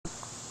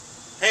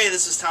Hey,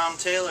 this is Tom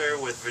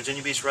Taylor with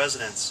Virginia Beach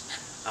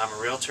Residents. I'm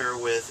a realtor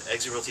with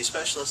Exit Realty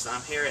Specialist, and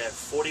I'm here at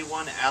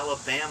 41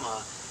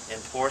 Alabama in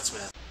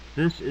Portsmouth.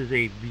 This is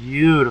a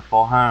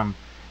beautiful home.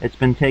 It's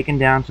been taken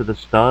down to the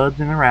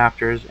studs and the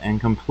rafters and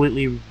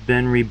completely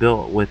been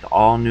rebuilt with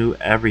all new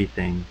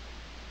everything.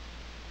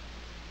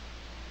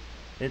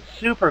 It's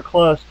super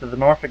close to the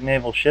Norfolk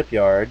Naval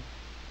Shipyard.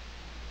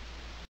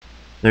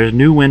 There's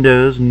new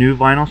windows, new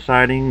vinyl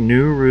siding,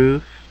 new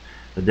roof.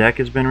 The deck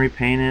has been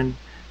repainted.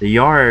 The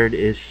yard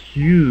is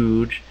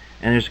huge,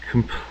 and there's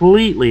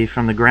completely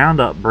from the ground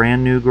up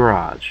brand new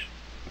garage.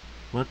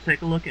 Let's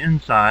take a look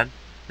inside.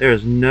 There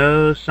is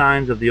no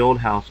signs of the old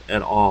house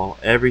at all.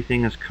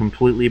 Everything is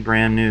completely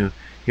brand new.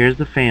 Here's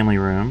the family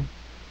room.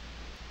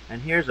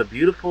 And here's a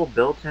beautiful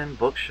built-in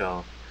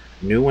bookshelf.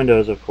 New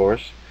windows, of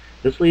course.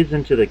 This leads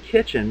into the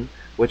kitchen,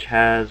 which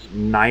has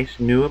nice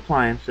new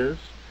appliances.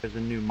 There's a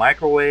new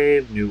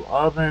microwave, new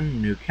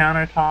oven, new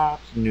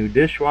countertops, new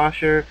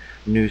dishwasher,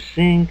 new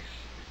sinks,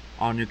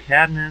 all new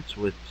cabinets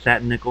with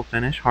satin nickel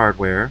finish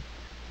hardware.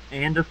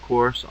 And of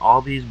course,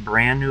 all these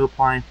brand new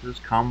appliances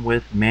come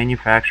with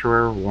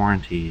manufacturer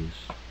warranties.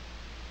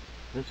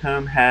 This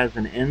home has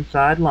an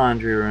inside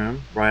laundry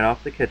room right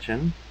off the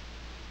kitchen.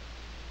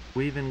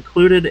 We've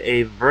included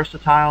a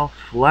versatile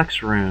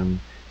flex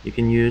room you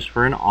can use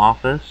for an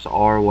office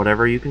or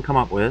whatever you can come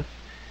up with.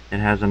 It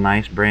has a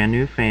nice brand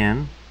new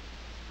fan.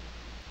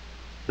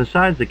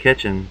 Besides the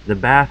kitchen, the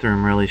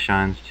bathroom really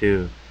shines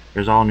too.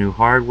 There's all new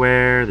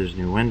hardware, there's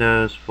new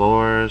windows,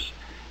 floors,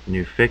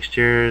 new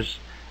fixtures,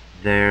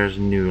 there's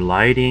new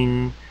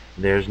lighting,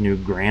 there's new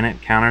granite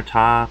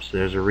countertops,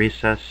 there's a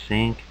recessed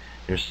sink,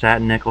 there's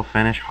satin nickel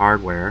finish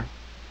hardware.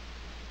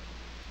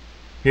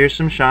 Here's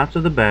some shots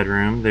of the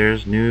bedroom.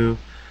 There's new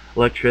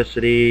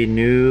electricity,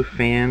 new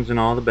fans in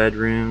all the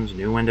bedrooms,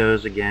 new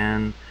windows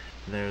again.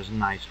 There's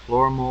nice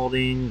floor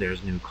molding,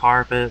 there's new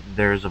carpet,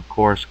 there's of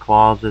course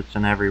closets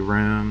in every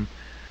room.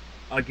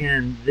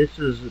 Again, this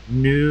is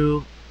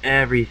new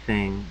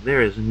everything.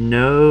 There is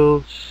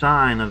no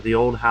sign of the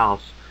old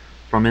house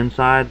from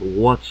inside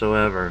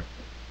whatsoever.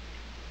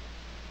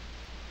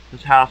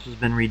 This house has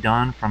been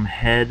redone from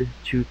head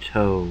to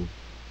toe.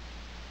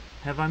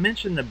 Have I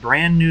mentioned the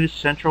brand new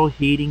central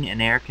heating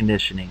and air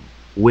conditioning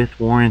with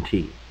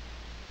warranty?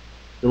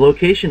 The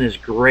location is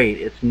great.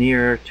 It's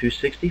near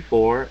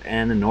 264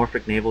 and the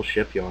Norfolk Naval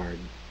Shipyard.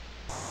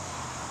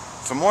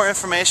 For more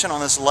information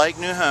on this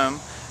like-new home,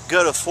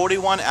 go to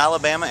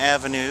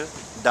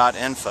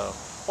 41alabamaavenue.info,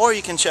 or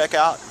you can check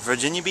out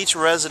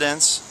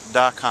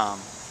virginiabeachresidents.com.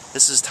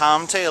 This is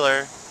Tom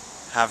Taylor.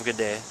 Have a good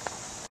day.